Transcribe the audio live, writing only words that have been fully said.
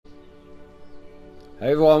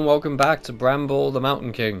Hey everyone, welcome back to Bramble the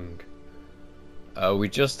Mountain King. We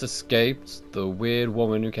just escaped the weird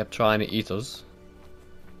woman who kept trying to eat us.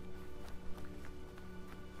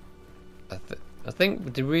 I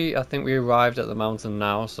think we arrived at the mountain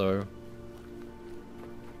now, so...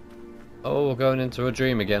 Oh, we're going into a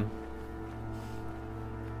dream again.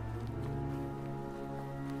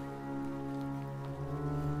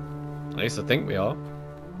 At least I think we are.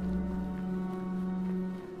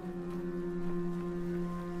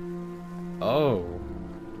 Oh.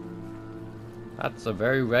 That's a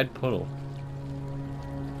very red puddle.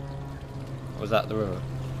 Was that the river?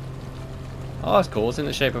 Oh, that's cool. It's in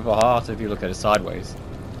the shape of a heart if you look at it sideways.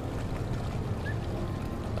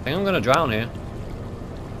 I think I'm gonna drown here.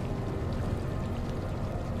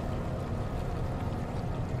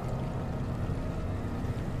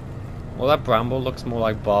 Well, that bramble looks more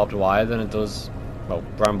like barbed wire than it does, well,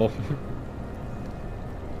 bramble.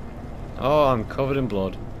 Oh, I'm covered in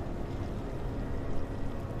blood.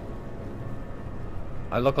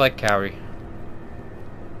 I look like Carrie.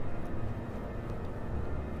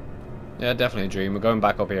 Yeah, definitely a dream. We're going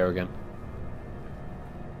back up here again.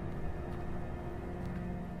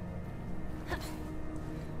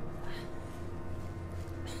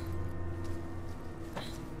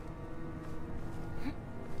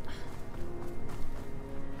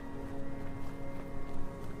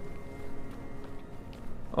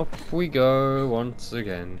 Up we go once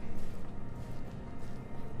again.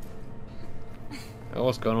 Oh,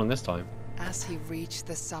 what's going on this time? As he reached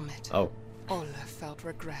the summit, Oh. Ola felt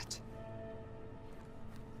regret.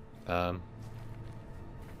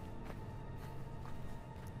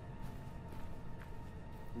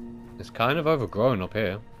 It's kind of overgrown up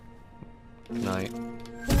here. Can I?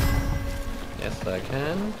 Yes, I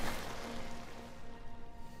can.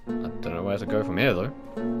 I don't know where to go from here though.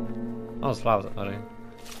 Oh, there's flowers.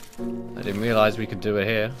 I didn't realize we could do it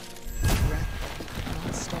here. Regret could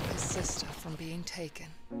not stop his sister from being taken.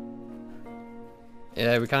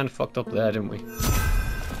 Yeah, we kind of fucked up there, didn't we?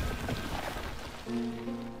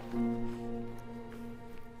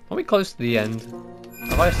 Are we close to the end?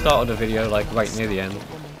 Have I started a video like right near the end?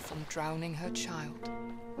 The woman from drowning her child.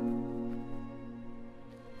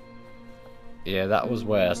 Yeah, that was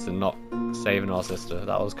worse than not saving our sister.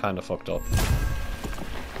 That was kind of fucked up.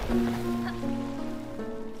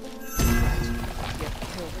 Yet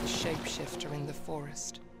killed the shapeshifter in the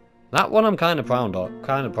forest. That one I'm kind of proud of. Now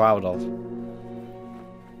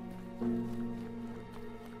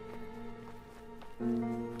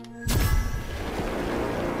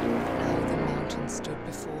the mountain stood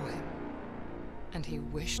before him, and he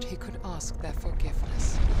wished he could ask their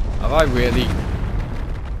forgiveness. Have I really?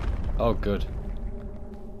 Oh, good.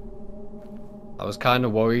 I was kind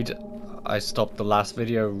of worried. I stopped the last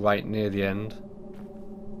video right near the end.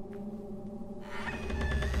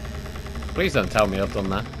 Please don't tell me I've done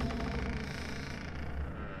that.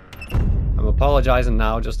 I'm apologizing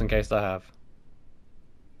now just in case I have.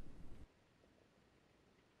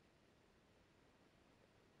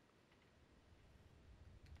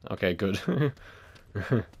 Okay, good.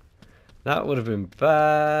 That would have been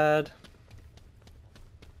bad.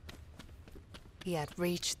 He had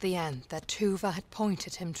reached the end that Tuva had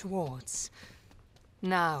pointed him towards.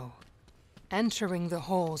 Now, entering the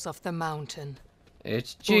halls of the mountain,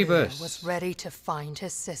 It's Uriel Jeebus. was ready to find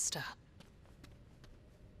his sister.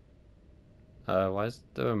 Why is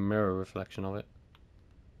there a mirror reflection of it?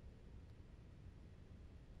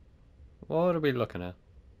 What are we looking at?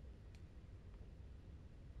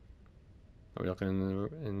 Are we looking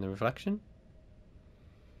in the reflection?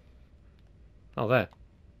 Oh, there.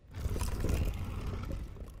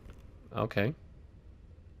 Okay.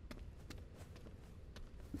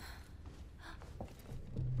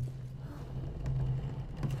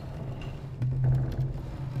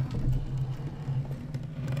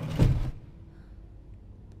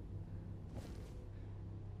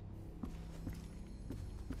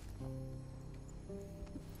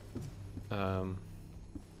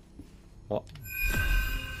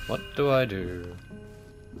 What do I do?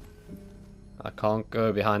 I can't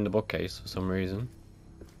go behind the bookcase for some reason.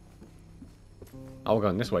 Oh, we're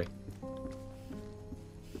going this way.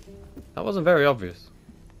 That wasn't very obvious.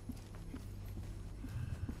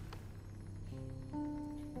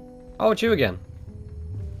 Oh, it's you again.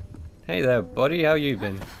 Hey there, buddy. How you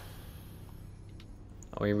been?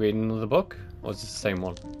 Are we reading another book? Or is it the same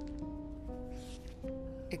one?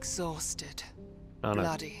 Exhausted, Oh, no.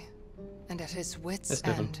 bloody, and at his wits' It's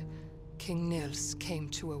different. end, King Nils came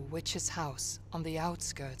to a witch's house on the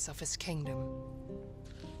outskirts of his kingdom.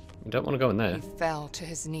 We don't want to go in there. He fell to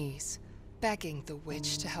his knees, begging the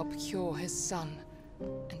witch to help cure his son,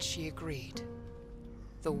 and she agreed.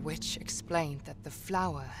 The witch explained that the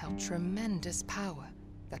flower held tremendous power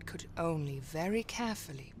that could only very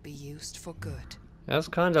carefully be used for good. That's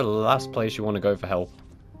kind of the last place you want to go for help.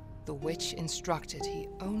 The witch instructed he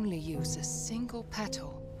only use a single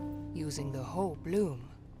petal. Using the whole bloom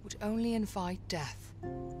would only invite death.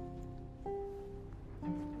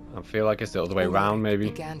 I feel like it's the other way around, maybe.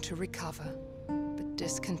 Began to recover, but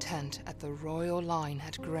discontent at the royal line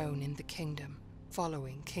had grown in the kingdom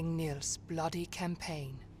following King Niels' bloody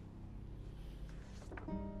campaign.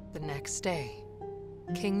 The next day,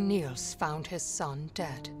 King Niels found his son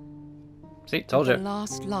dead. See, told you. The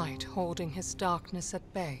last light holding his darkness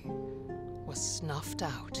at bay was snuffed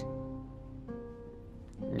out.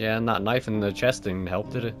 Yeah, and that knife in the chest didn't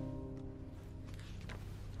help, did it?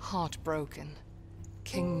 Heartbroken,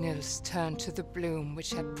 King Niels turned to the bloom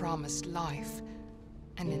which had promised life,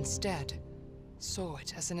 and instead saw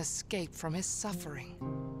it as an escape from his suffering.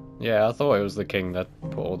 Yeah, I thought it was the king that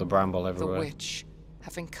put all the bramble The everywhere. witch,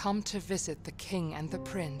 having come to visit the king and the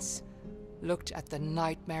prince, looked at the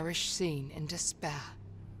nightmarish scene in despair.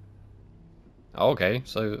 Okay,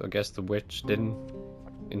 so I guess the witch didn't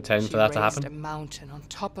intend for that to She raised a happen. mountain on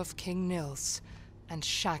top of King Niels and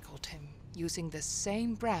shackled him using the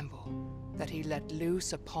same bramble that he let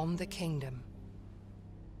loose upon the kingdom.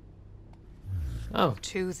 Oh,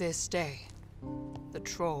 To this day, the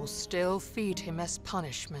trolls still feed him as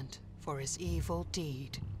punishment for his evil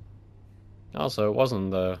deed. also, it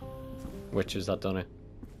wasn't the witches that done it.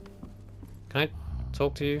 Can I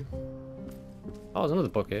talk to you? Oh, there's another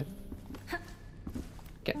book here.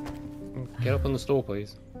 Get up on the stool,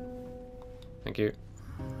 please. Thank you.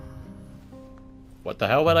 What the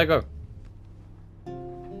hell? Where'd I go?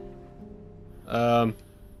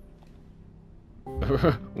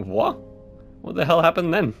 What? What the hell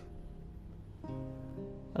happened then?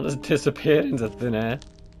 I just disappeared into thin air.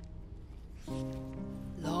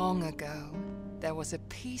 Long ago, there was a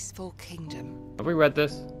peaceful kingdom. Have we read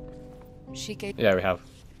this? She gave Yeah, we have.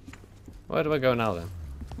 Where do I go now then?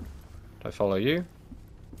 Do I follow you?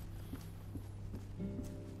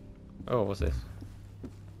 Oh, what's this?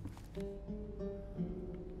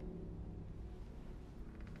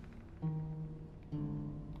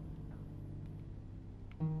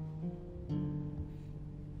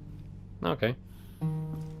 Okay.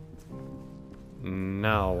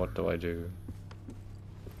 Now what do I do?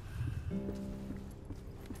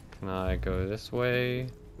 Can I go this way?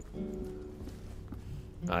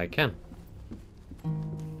 I can.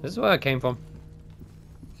 This is where I came from.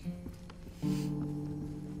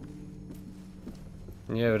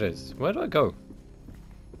 Yeah, it is. Where do I go?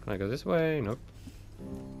 Can I go this way? Nope.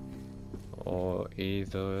 Or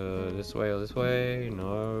either this way or this way?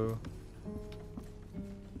 No.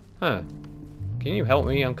 Huh. Can you help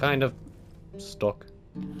me? I'm kind of stuck.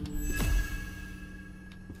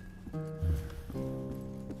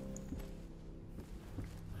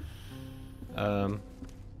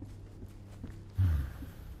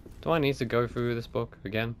 Do I need to go through this book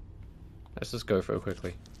again? Let's just go through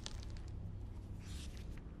quickly.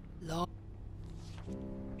 long.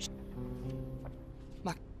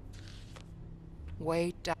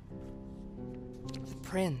 Way down. The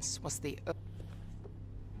prince was the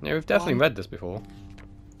Yeah, we've definitely read this before.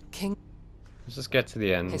 king. Let's just get to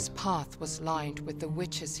the end. His path was lined with the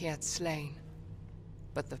witches he had slain.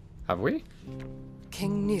 But the Have we?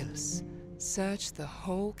 King Niels searched the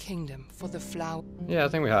whole kingdom for the flower. Yeah, I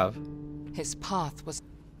think we have. His path was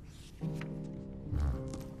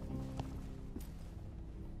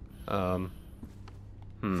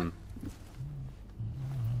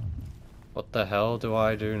What the hell do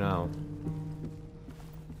I do now?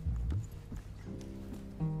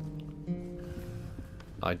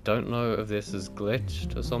 I don't know if this is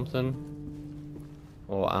glitched or something,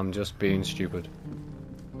 or I'm just being stupid.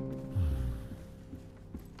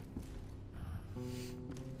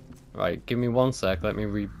 Right, give me 1 sec, let me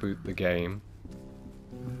reboot the game.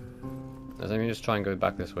 Let me just try and go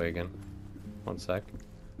back this way again. 1 sec.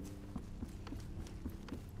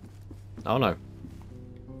 Oh no.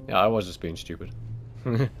 Yeah, I was just being stupid.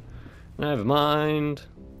 Never mind.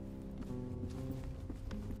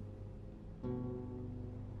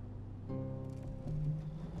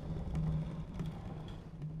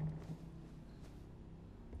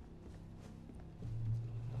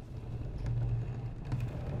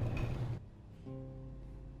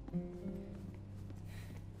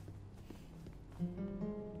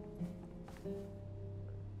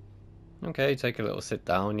 Okay, take a little sit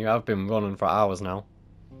down. You have been running for hours now.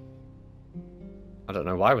 I don't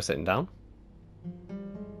know why we're sitting down.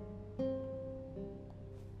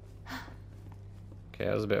 Okay,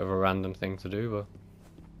 that was a bit of a random thing to do, but...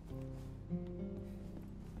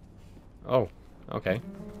 Oh, okay.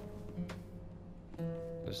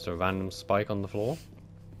 Just a random spike on the floor.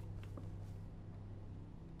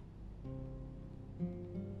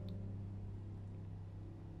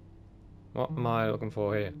 What am I looking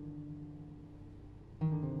for here?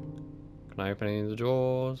 Can I open any of the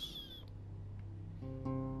drawers?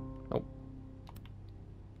 Oh.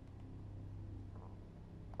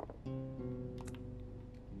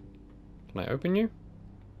 Can I open you?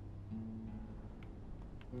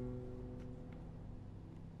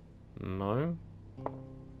 No.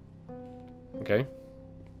 Okay.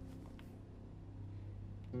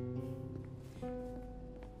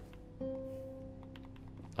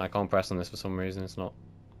 I can't press on this for some reason, it's not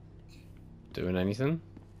doing anything.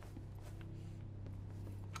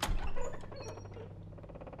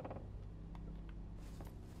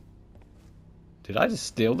 Did I just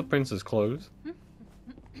steal the prince's clothes?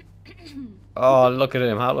 Oh, look at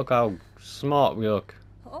him. Look how smart we look.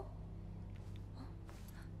 Oh,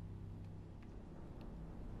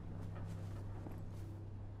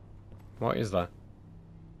 What is that?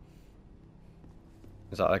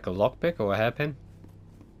 Is that like a lockpick or a hairpin?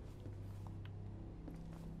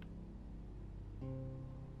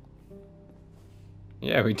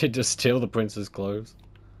 Yeah, we did just steal the prince's clothes.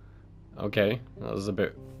 Okay, that was a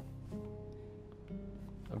bit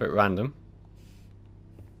random.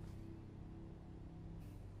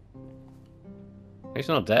 It's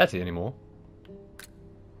not dirty anymore.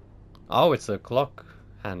 Oh, it's a clock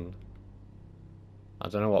hand. I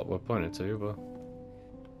don't know what we're pointing to, but...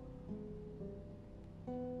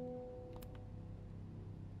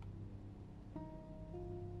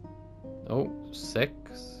 Oh, 6.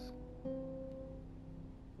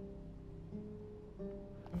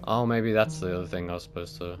 Oh, maybe that's the other thing I was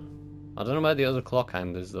supposed to... I don't know where the other clock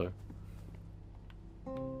hand is, though.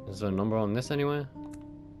 Is there a number on this anywhere?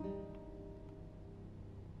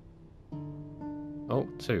 Oh,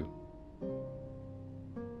 2.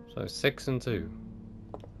 So 6 and 2.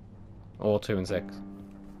 Or 2 and 6.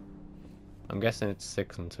 I'm guessing it's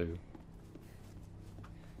 6 and 2.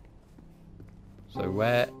 So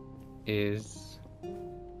where is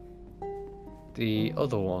the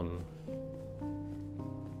other one?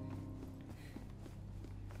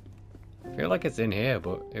 I feel like it's in here,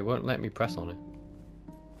 but it won't let me press on it.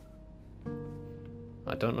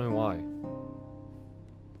 I don't know why.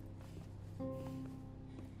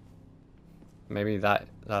 Maybe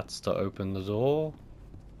that's to open the door?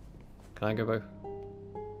 Can I go both?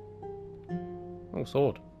 Oh,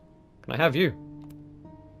 sword. Can I have you?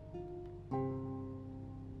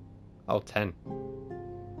 Oh, 10.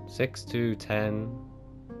 6 to 10.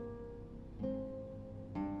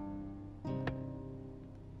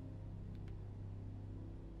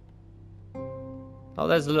 Oh,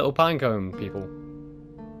 there's the little pinecone, people.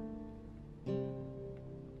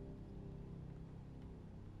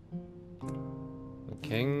 The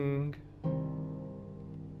king.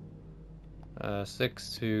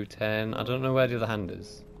 6 to 10. I don't know where the other hand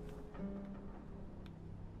is.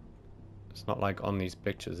 It's not like on these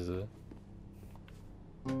pictures, is it?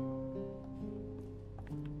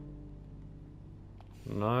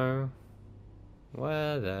 No.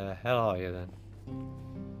 Where the hell are you then?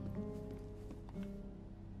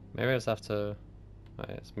 Maybe I just have to... Right,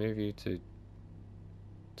 let's move you to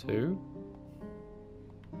 2.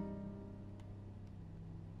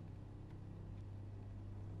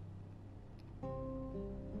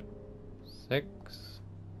 Six.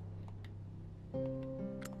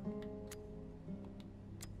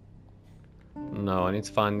 No, I need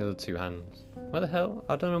to find the other 2 hands. Where the hell?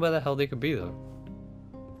 I don't know where the hell they could be though.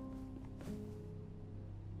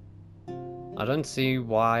 I don't see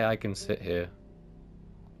why I can sit here.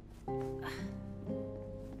 I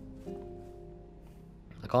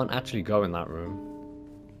can't actually go in that room.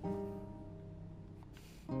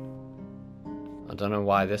 I don't know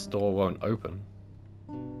why this door won't open.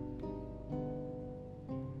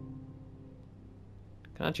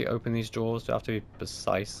 Can I actually open these drawers? Do I have to be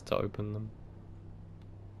precise to open them?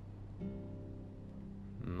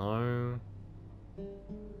 No.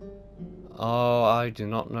 Oh, I do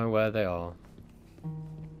not know where they are.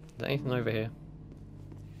 Is there anything over here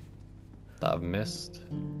that I've missed?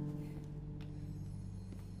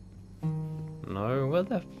 No, where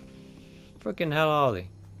the freaking hell are they?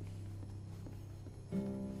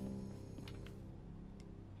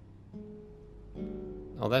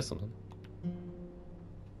 Oh, there's something.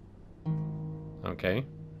 Okay,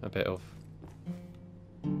 a bit of...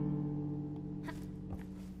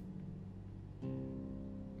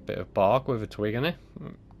 bark with a twig in it.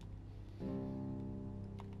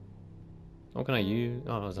 What can I use?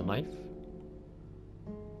 Oh, there's a knife.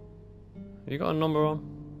 Have you got a number on?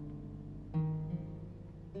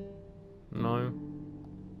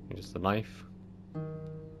 the knife.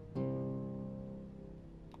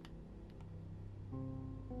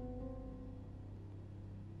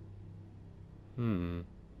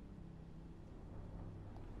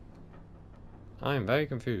 I am very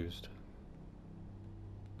confused.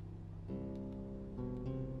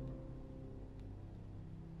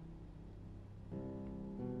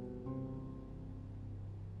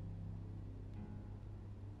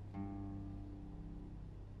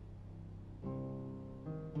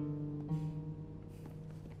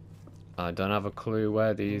 I don't have a clue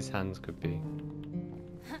where these hands could be.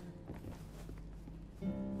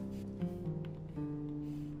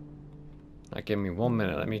 Now give me 1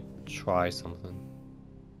 minute, let me try something.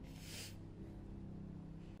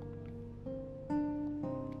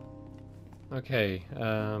 Okay,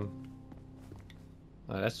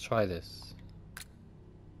 let's try this.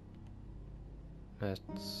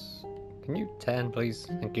 Can you turn, please?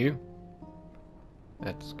 Thank you.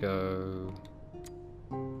 Let's go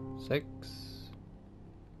 6,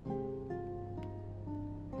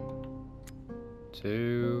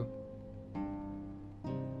 2.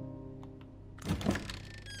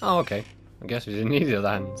 Oh, okay. I guess we didn't need the other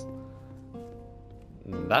hands.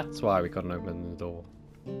 That's why we couldn't open the door.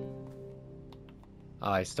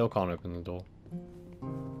 I still can't open the door.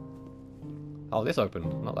 Oh, this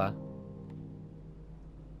opened, not that.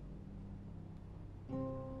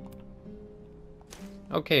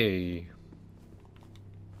 Okay.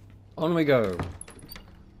 On we go.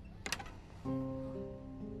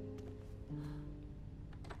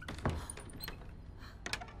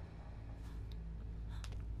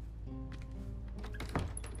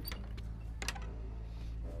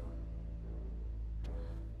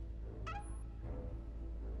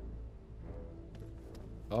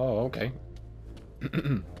 Oh, okay.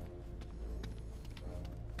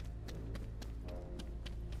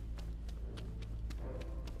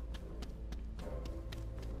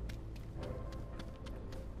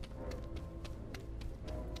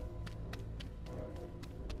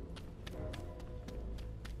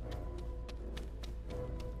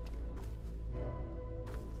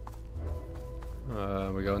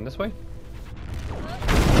 We're going this way?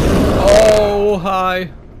 Oh,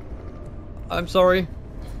 hi. I'm sorry.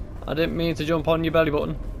 I didn't mean to jump on your belly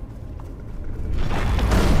button.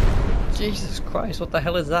 Jesus Christ, what the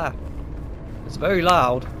hell is that? It's very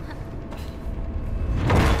loud.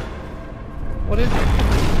 What is it?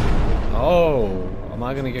 Oh, am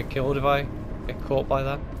I gonna get killed if I get caught by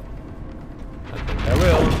that? I think I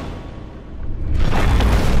will.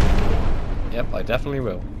 Yep, I definitely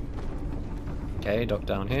will. Okay, duck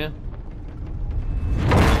down here.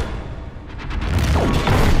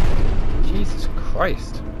 Jesus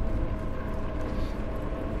Christ.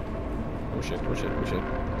 Oh shit, oh shit, oh shit.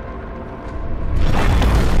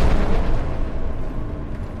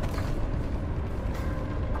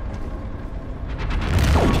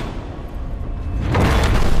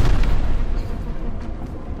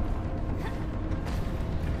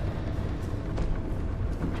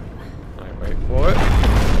 Alright, wait for it.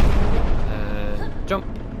 And jump.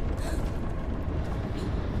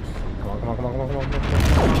 Come on, come on, come on, come on, come on, come on,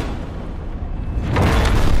 come on.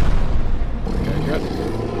 Okay, good.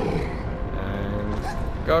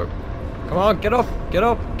 Go. Come on, get up, get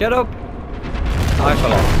up, get up. I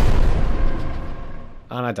fell off.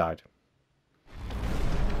 And I died.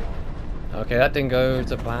 Okay, that didn't go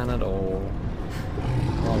to plan at all.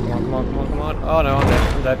 Come on, come on, come on, come on, come on. Oh no, I'm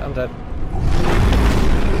dead, I'm dead, I'm dead.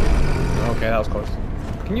 Okay, that was close.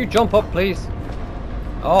 Can you jump up, please?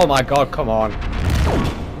 Oh my god, come on. Okay,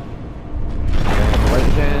 wait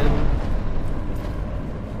again.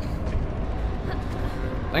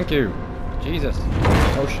 Thank you. Jesus.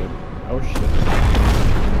 Oh shit. Oh shit.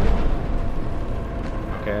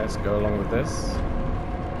 Okay, let's go along with this.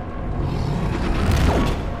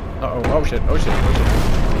 Uh-oh. Oh shit. Oh shit. Oh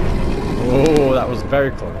shit. Oh, that was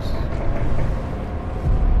very close.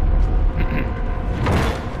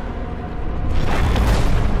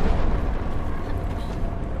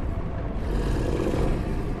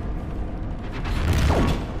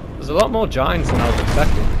 There's a lot more giants than I was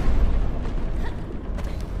expecting.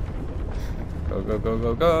 Go, go, go,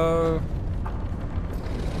 go, go.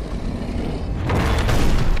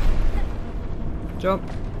 Jump.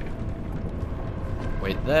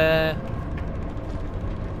 Wait there.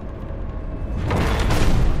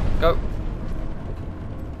 Go.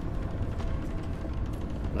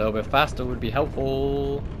 A little bit faster would be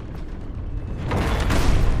helpful.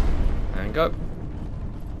 And go.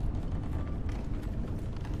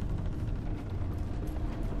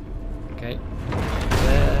 Okay.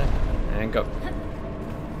 There. And go.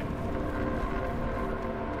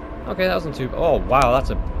 Okay, that wasn't too... Oh, wow,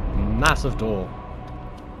 that's a massive door.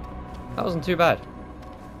 That wasn't too bad.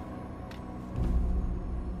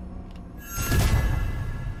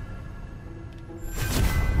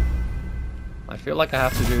 I feel like I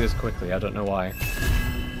have to do this quickly, I don't know why.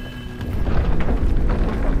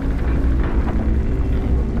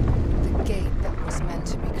 The gate that was meant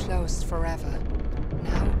to be closed forever,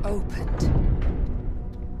 now opened.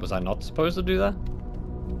 Was I not supposed to do that?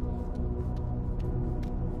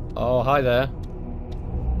 Oh, hi there.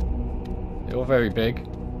 You're very big.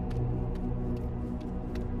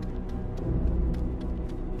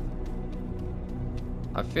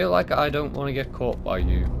 I feel like I don't want to get caught by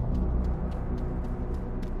you.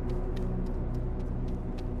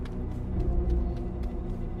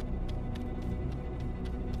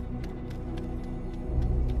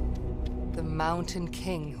 The Mountain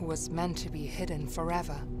King, who was meant to be hidden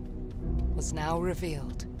forever, was now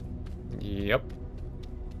revealed. Yep.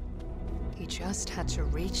 He just had to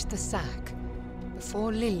reach the sack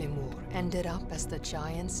before Lillimor ended up as the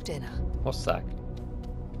giant's dinner. What sack?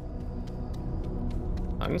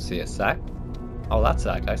 I don't see a sack. Oh, that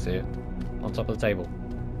sack, I see it. On top of the table.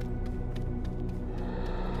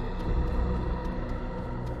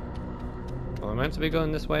 Am I meant to be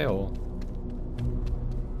going this way, or...?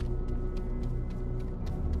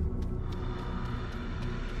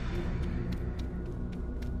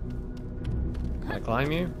 Can I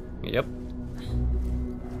climb you? Yep.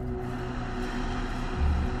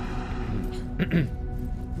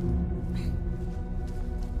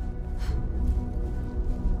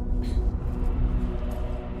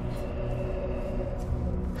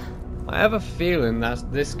 I have a feeling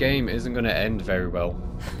that this game isn't going to end very well.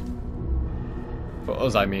 For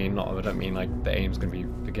us, I mean. I don't mean like the aim's going to be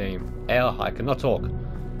the game. I cannot talk.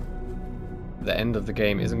 The end of the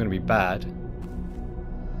game isn't going to be bad.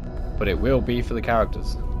 But it will be for the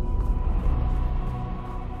characters.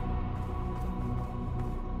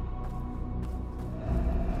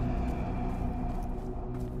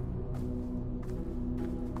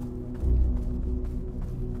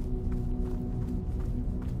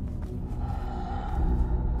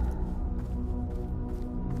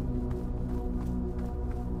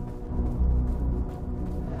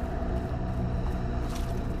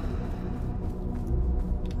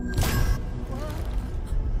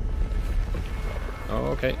 Oh,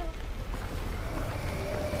 okay.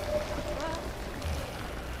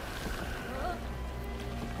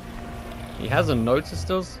 He hasn't noticed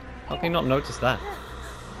us? How can he not notice that?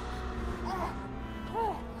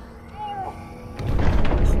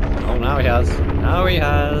 Oh, now he has. Now he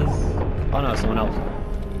has. Oh no, someone else.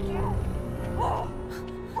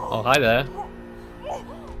 Oh, hi there.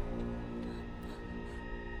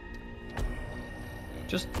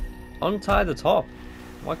 Just untie the top.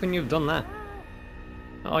 Why couldn't you have done that?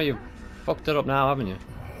 Oh, you've fucked it up now, haven't you?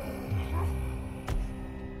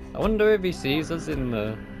 I wonder if he sees us in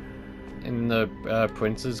the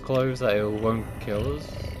prince's clothes that he won't kill us.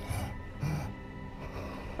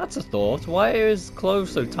 That's a thought. Why are his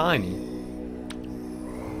clothes so tiny?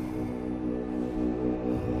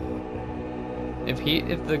 If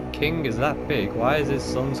the king is that big, why is his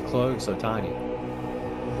son's clothes so tiny?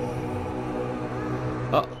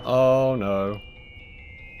 Oh no.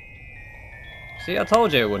 See, I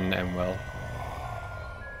told you it wouldn't end well.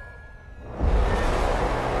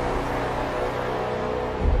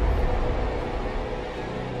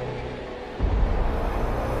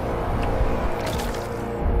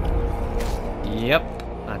 Yep,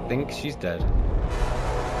 I think she's dead.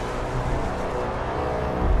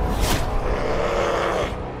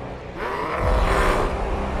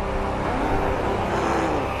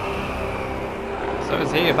 So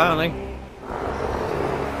is he, apparently.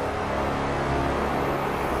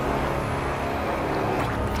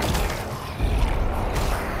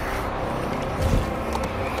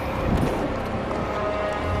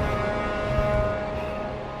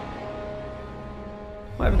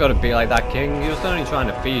 Why have you got to be like that, King? He was only trying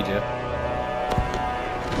to feed you.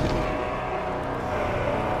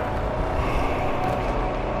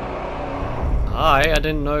 Hi, I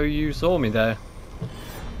didn't know you saw me there.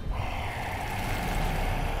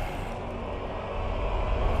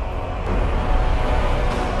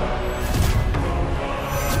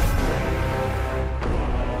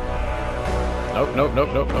 Nope,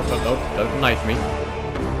 nope. Don't knife me.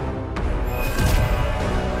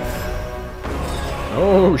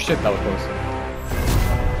 Oh shit, that was close.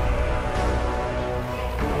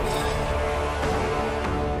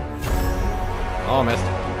 Oh, missed.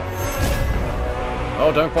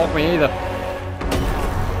 Oh, don't poke me either.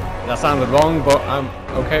 That sounded wrong, but I'm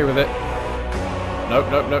okay with it. Nope.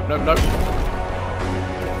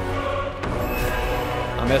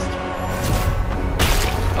 I missed.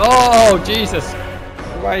 Oh, Jesus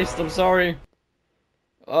Christ, I'm sorry.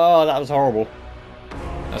 Oh, that was horrible.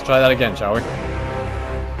 Let's try that again, shall we?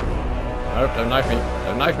 Nope, don't knife me.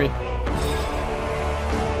 Don't knife me.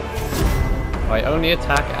 I only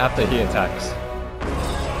attack after he attacks.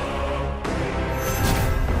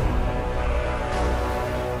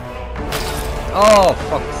 Oh,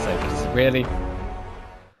 fuck's sake. Really?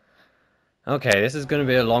 Okay, this is going to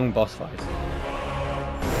be a long boss fight.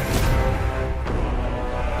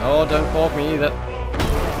 Oh, don't fork me either.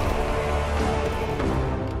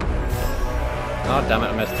 Oh, damn it,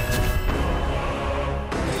 I missed.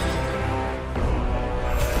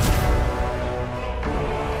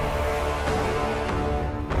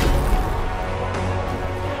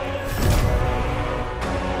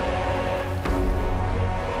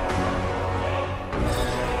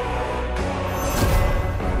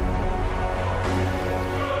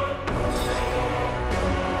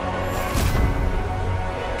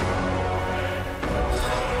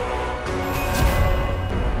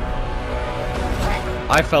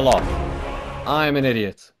 I fell off. I'm an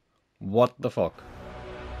idiot. What the fuck?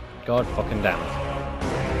 God fucking damn it.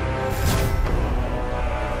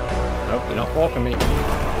 Nope, you're not forking me.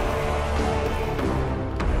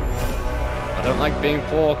 I don't like being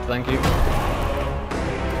forked, thank you.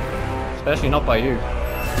 Especially not by you.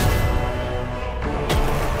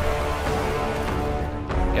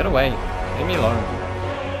 Get away. Leave me alone.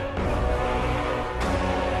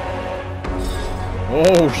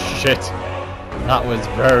 Oh shit. That was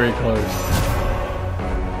very close.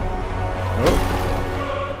 Oh.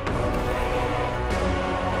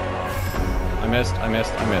 I missed.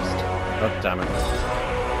 God damn it.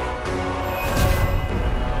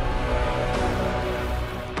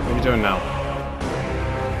 What are you doing now?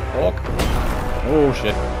 Walk. Oh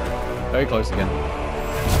shit. Very close again.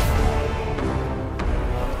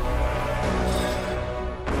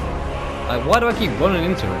 Why do I keep running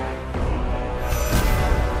into it?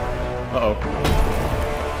 Uh-oh.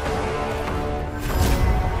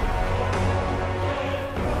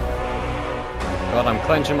 God, I'm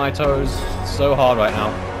clenching my toes so hard right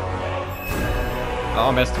now. Oh,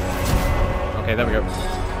 I missed. Okay, there we go.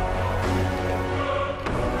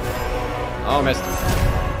 Oh, I missed.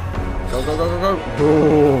 Go, go, go, go, go.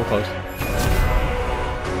 Ooh, close.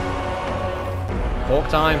 Fork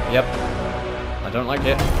time. Yep. I don't like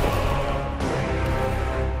it.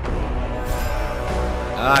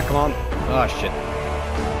 Ah, come on. Oh, shit.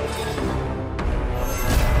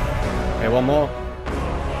 Okay, one more.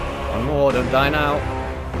 One more, don't die now.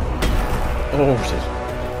 Oh, shit.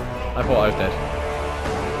 I thought I was dead.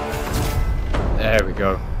 There we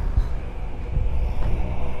go.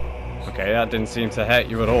 Okay, that didn't seem to hurt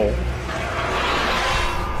you at all.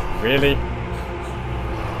 Really?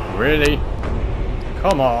 Really?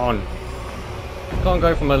 Come on. You can't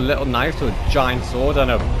go from a little knife to a giant sword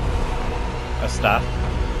and a staff.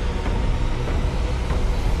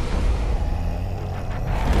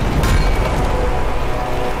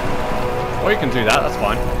 Or you can do that, that's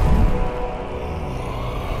fine.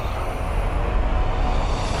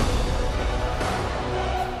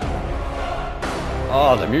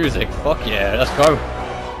 Oh, the music, fuck yeah, let's go.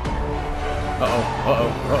 Uh-oh, uh-oh,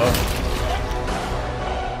 uh-oh.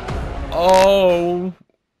 Oh.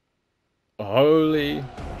 Holy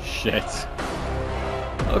shit.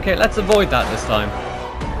 Okay, let's avoid that this time.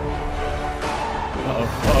 Uh-oh,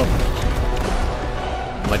 uh-oh.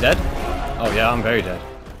 Am I dead? Oh yeah, I'm very dead.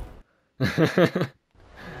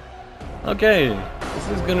 Okay, this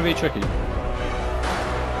is gonna be tricky.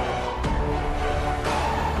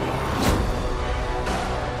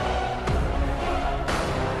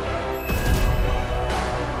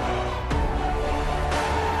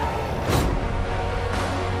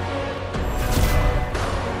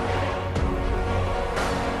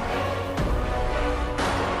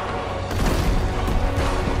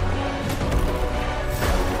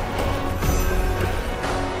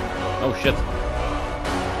 Oh shit.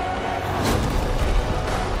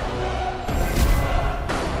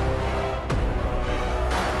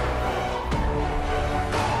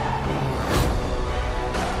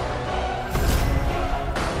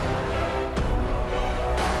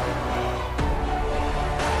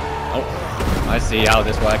 Oh, I see how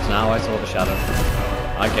this works now. I saw the shadow.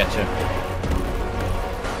 I get you.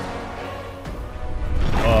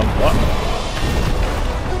 What?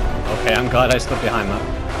 Okay, I'm glad I stood behind that.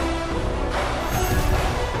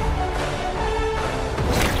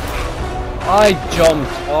 I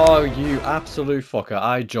jumped! Oh, you absolute fucker.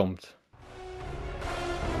 I jumped.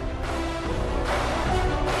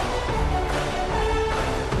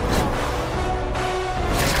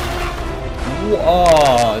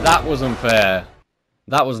 Oh, that was unfair.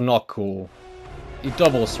 That was not cool. You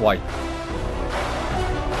double swipe.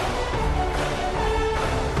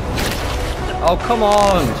 Oh, come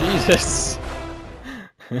on! Jesus!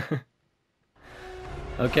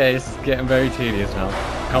 Okay, this is getting very tedious now.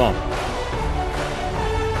 Come on.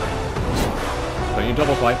 Don't you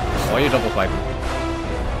double swipe? Or you double swipe?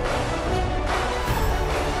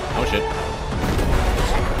 Oh shit.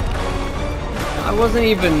 I wasn't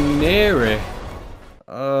even near it.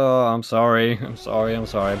 Oh, I'm sorry. I'm sorry. I'm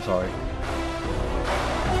sorry. I'm sorry.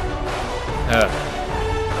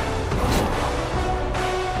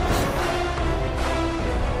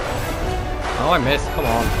 Oh, I missed. Come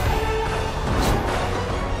on.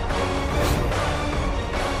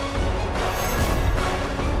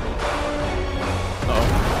 Uh-oh.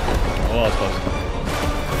 Oh, that's close.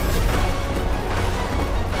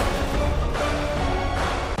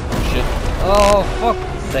 Oh, shit. Oh,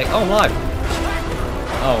 fuck's sake. Oh, I'm alive.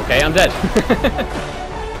 Oh, okay, I'm dead.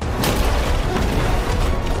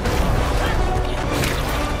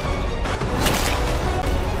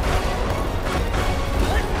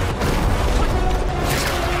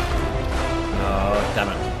 Oh, damn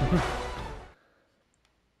it.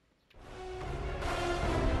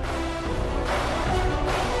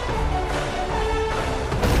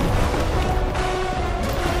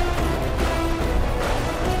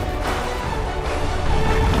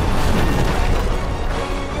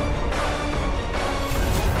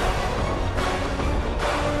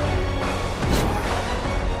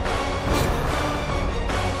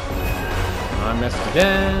 I missed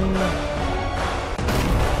again.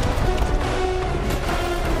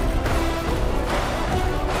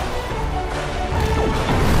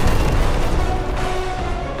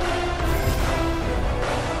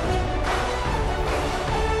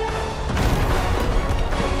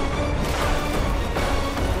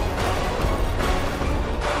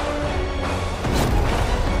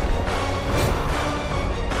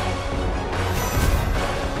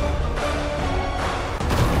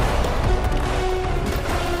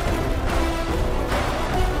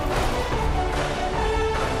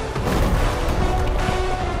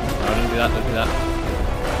 Don't do that.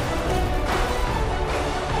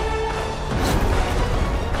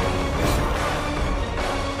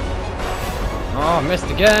 Oh, missed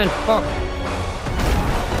again. Fuck.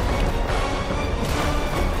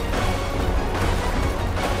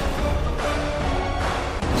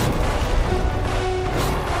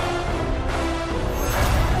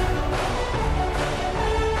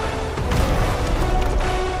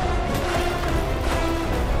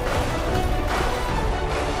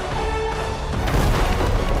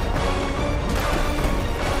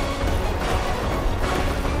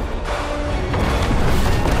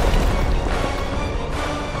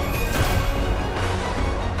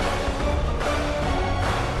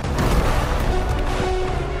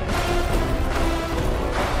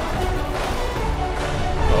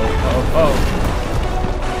 Oh.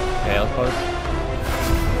 Okay, that was close.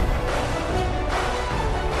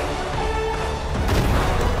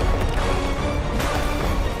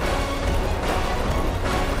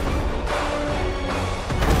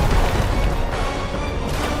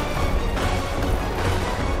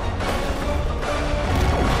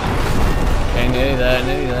 Okay, nearly there,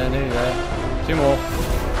 nearly there, nearly there. Two more.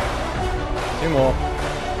 Two more.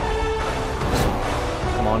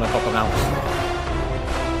 Come on, I'll pop them out.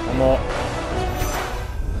 One more.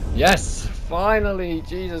 Yes! Finally!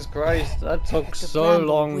 Jesus Christ, that took so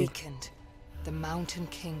long. Weakened, the Mountain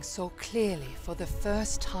King saw clearly for the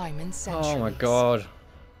first time in centuries. Oh my god.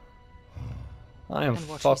 I am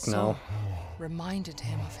fucked now. Reminded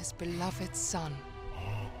him of his beloved son.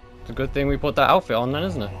 It's a good thing we put that outfit on then,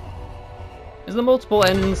 isn't it? Is there multiple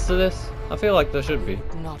endings to this? I feel like there should be.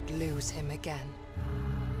 Not lose him again.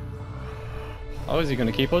 Oh, is he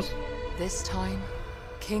gonna keep us? This time,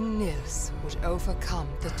 King Nils would overcome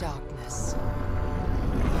the darkness.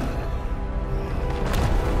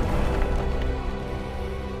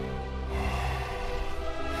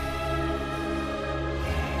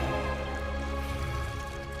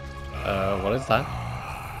 What is that?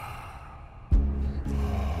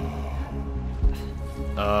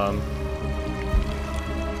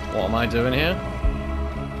 What am I doing here?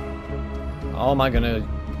 How am I gonna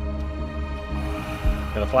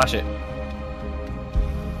flash it?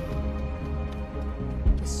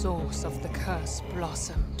 The source of the curse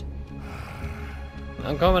blossomed.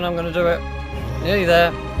 I'm coming, I'm gonna do it. Nearly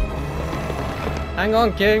there. Hang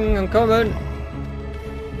on, King, I'm coming.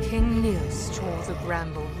 King Nils tore the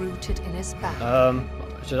bramble rooted in his back.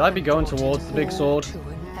 Should I be going towards the big sword? To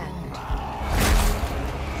an end.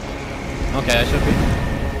 Okay, I should be.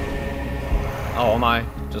 Oh, am I?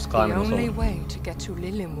 Just climbing the The only sword. way to get to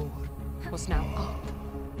Lillimor was now up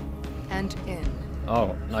and in.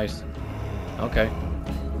 Oh, nice. Okay.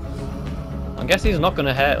 I guess he's not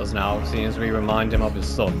gonna hurt us now, seeing as we remind him of his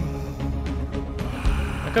son.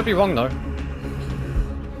 I could be wrong though.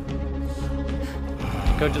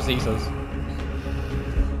 He could just eat us.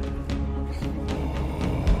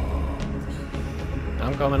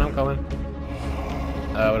 I'm coming, I'm coming.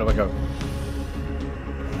 Where do I go?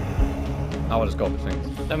 I will just go up with things.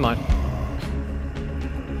 Never mind.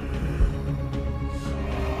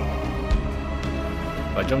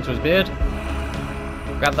 If I jump to his beard,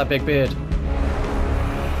 grab that big beard.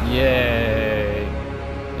 Yay!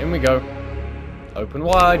 In we go. Open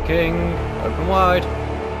wide, King. Open wide.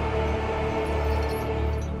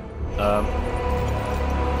 Am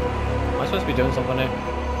I supposed to be doing something here?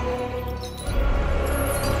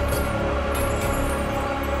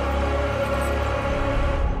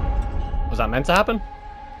 Was that meant to happen?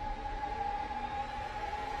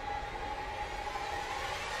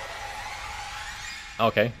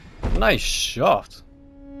 Okay. Nice shot.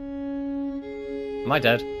 Am I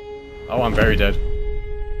dead? Oh, I'm very dead.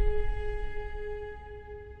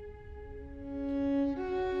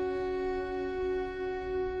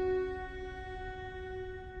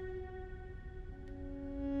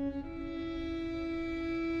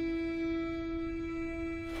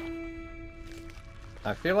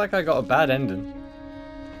 I feel like I got a bad ending.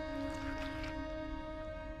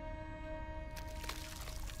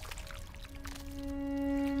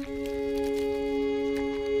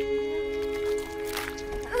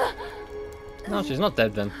 No, she's not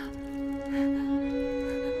dead then.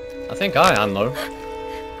 I think I am though.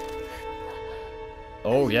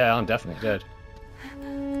 Oh yeah, I'm definitely dead.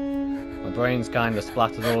 My brain's kinda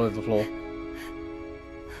splattered all over the floor.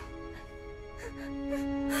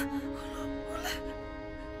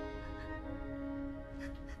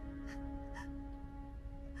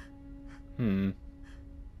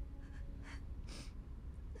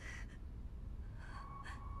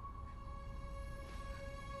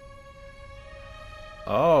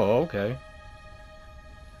 Oh, okay.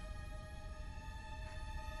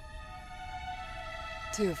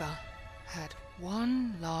 Tuva had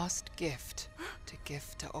one last gift to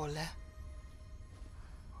give to Ole.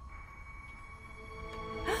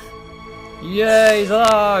 Yay, he's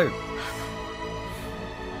alive!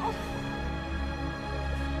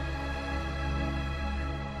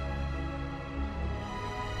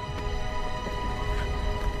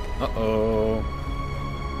 Uh-oh.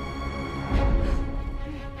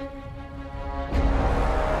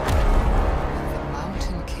 The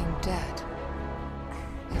Mountain King dead,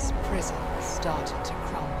 his prison started to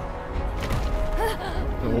crumble.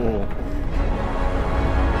 Oh.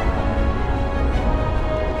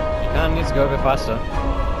 She kinda needs to go a bit faster.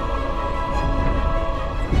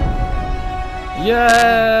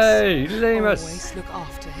 Yay! Lemus! Always look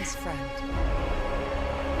after his friend.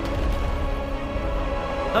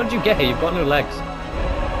 How did you get here? You've got no legs.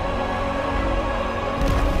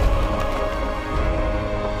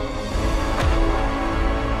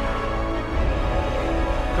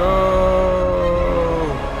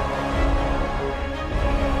 Go!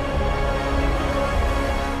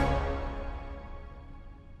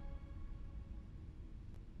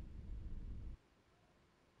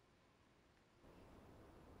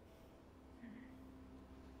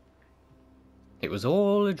 It was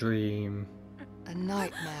all a dream. A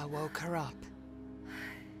nightmare woke her up,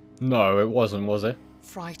 No, it wasn't, was it?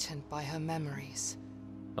 frightened by her memories.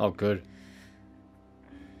 Oh, good.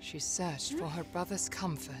 She searched for her brother's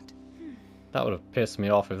comfort, That would have pissed me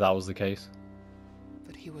off if that was the case.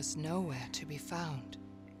 but he was nowhere to be found.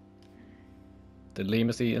 Did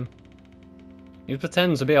Lemus eat him? He was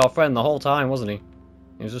pretending to be our friend the whole time, wasn't he?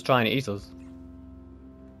 He was just trying to eat us.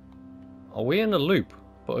 Are we in a loop?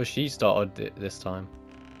 But has she started it this time?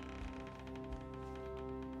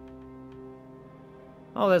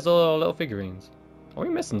 Oh, there's all our little figurines. Are we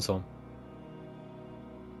missing some?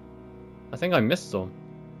 I think I missed some.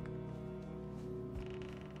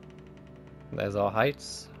 There's our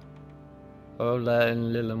heights. Ola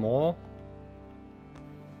and Lillimor.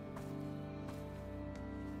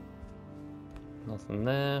 Nothing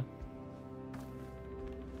there.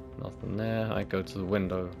 Nothing there. I go to the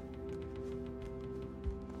window.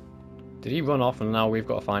 Did he run off and now we've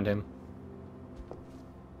got to find him?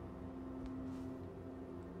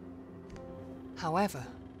 However,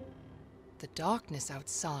 the darkness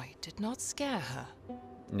outside did not scare her.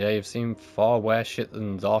 Yeah, you've seen far worse shit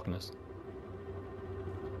than darkness.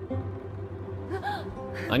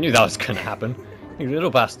 I knew that was gonna happen. You little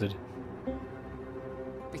bastard.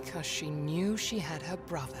 Because she knew she had her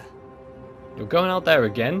brother. You're going out there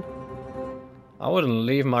again? I wouldn't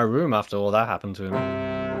leave my room after all that happened to him.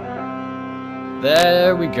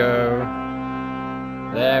 There we go.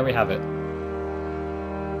 There we have it.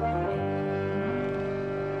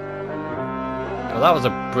 Well, that was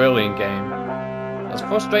a brilliant game. As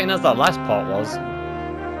frustrating as that last part was.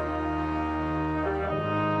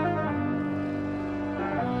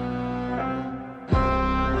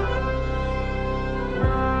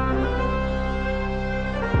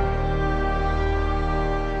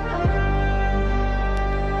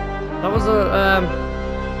 That was a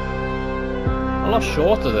lot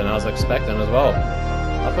shorter than I was expecting as well.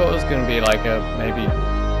 I thought it was going to be like a maybe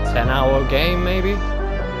 10-hour game, maybe.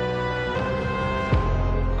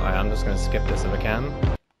 Alright, I'm just going to skip this if I can.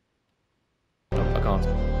 Nope, I can't.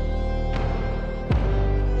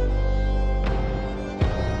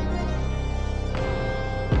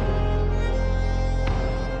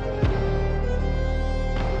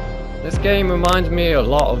 This game reminds me a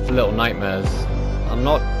lot of Little Nightmares.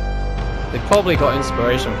 They probably got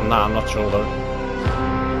inspiration from that, I'm not sure though.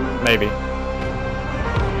 Maybe.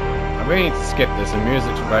 I really need to skip this, the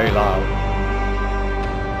music's very loud.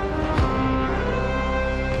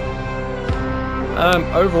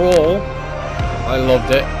 Overall, I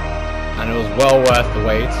loved it, and it was well worth the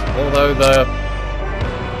wait, although the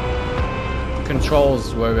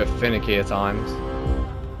controls were a bit finicky at times.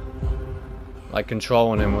 Like,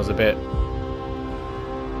 controlling him was a bit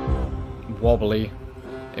wobbly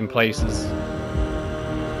in places.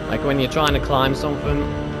 Like when you're trying to climb something,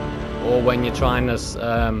 or when you're trying to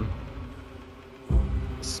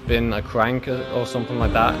spin a crank or something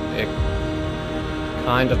like that, it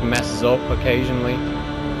kind of messes up occasionally.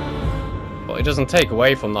 But it doesn't take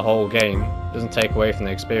away from the whole game, it doesn't take away from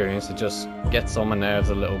the experience, it just gets on my nerves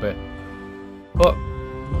a little bit. But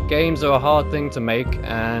games are a hard thing to make,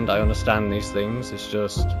 and I understand these things, it's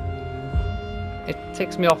just, it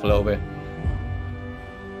ticks me off a little bit.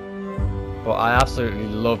 But I absolutely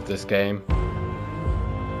love this game.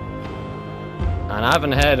 And I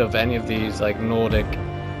haven't heard of any of these like Nordic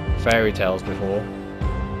fairy tales before.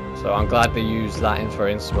 So I'm glad they used that in for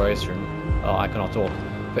inspiration. Oh, I cannot talk.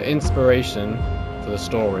 For inspiration for the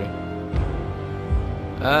story.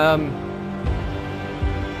 I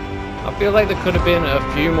feel like there could have been a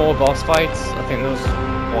few more boss fights. I think there was,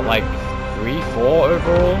 what, like 3, 4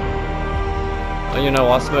 overall? And you know,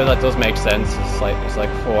 I suppose that does make sense. It's like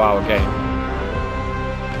a 4-hour game.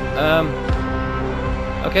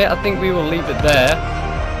 Okay, I think we will leave it there.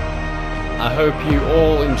 I hope you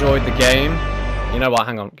all enjoyed the game. You know what,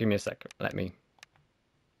 hang on, give me a second. Let me...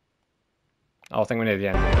 Oh, I think we're near the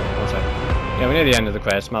end. 1 second. Yeah, we're near the end of the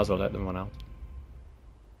credits, might as well let them run out.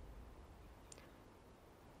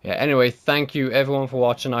 Yeah, anyway, thank you everyone for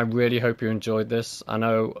watching. I really hope you enjoyed this. I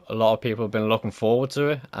know a lot of people have been looking forward to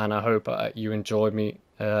it, and I hope you enjoyed me.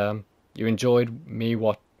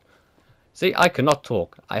 See, I cannot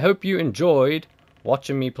talk. I hope you enjoyed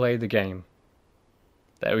watching me play the game.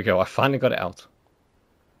 There we go, I finally got it out.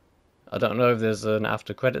 I don't know if there's an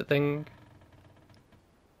after credit thing.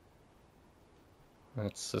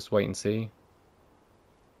 Let's just wait and see.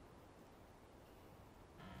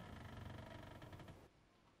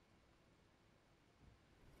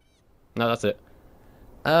 No, that's it.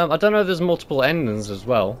 I don't know if there's multiple endings as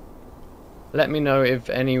well. Let me know if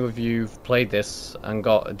any of you've played this and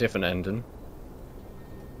got a different ending.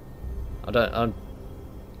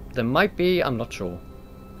 There might be, I'm not sure.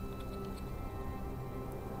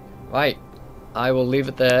 Right, I will leave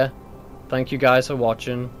it there. Thank you guys for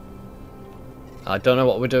watching. I don't know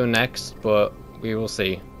what we're doing next, but we will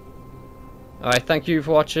see. Alright, thank you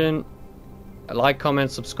for watching. Like,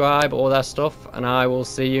 comment, subscribe, all that stuff, and I will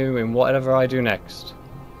see you in whatever I do next.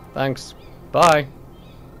 Thanks. Bye.